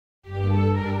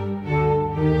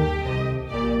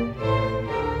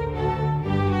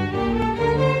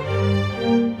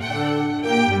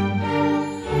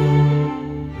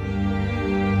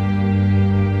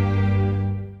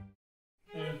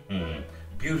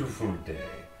beautiful day.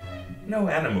 No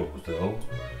animals, though.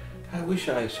 I wish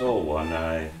I saw one.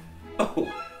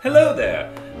 Oh, hello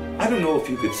there. I don't know if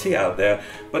you could see out there,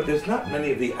 but there's not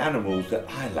many of the animals that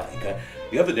I like.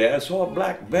 The other day I saw a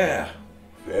black bear.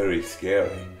 Very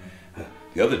scary.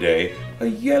 The other day, a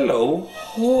yellow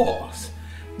horse.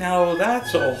 Now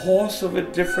that's a horse of a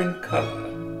different color.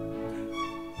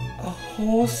 A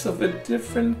horse of a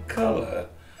different color.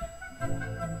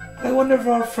 I wonder if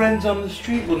our friends on the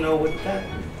street will know what that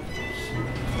means.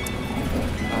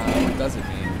 What does it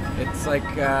mean? It's like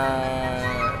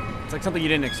something you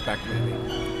didn't expect, maybe.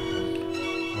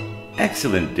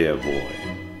 Excellent, dear boy.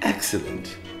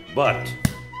 Excellent. But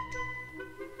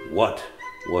what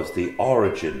was the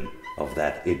origin of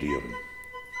that idiom?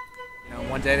 You know,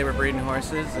 one day they were breeding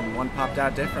horses, and one popped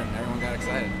out different, and everyone got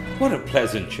excited. What a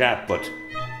pleasant chat, but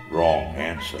wrong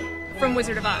answer. From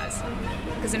Wizard of Oz.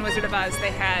 Because in Wizard of Oz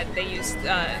they used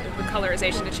the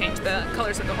colorization to change the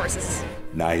colors of the horses.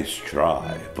 Nice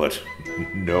try, but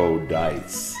no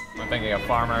dice. I'm thinking a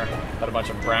farmer had a bunch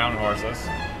of brown horses,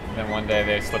 and then one day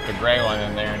they slipped a gray one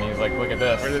in there, and he's like, look at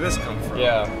this. Where did this come from?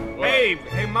 Yeah.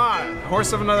 Hey, Ma,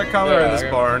 horse of another color in this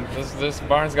barn. This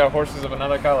barn's got horses of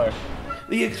another color.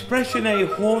 The expression "a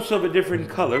horse of a different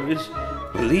color" is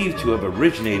believed to have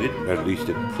originated, at least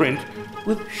in print,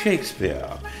 with Shakespeare,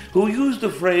 who used the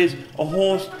phrase "a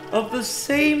horse of the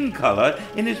same color"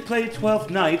 in his play Twelfth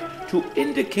Night to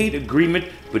indicate agreement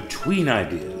between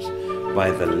ideas.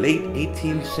 By the late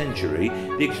 18th century,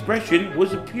 the expression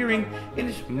was appearing in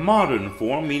its modern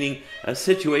form, meaning a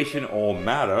situation or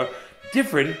matter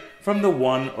different from the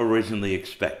one originally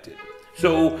expected.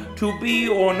 So, to be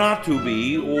or not to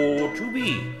be, or to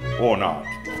be or not.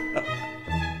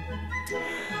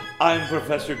 I'm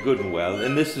Professor Goodenwell,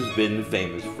 and this has been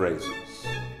Famous Phrases.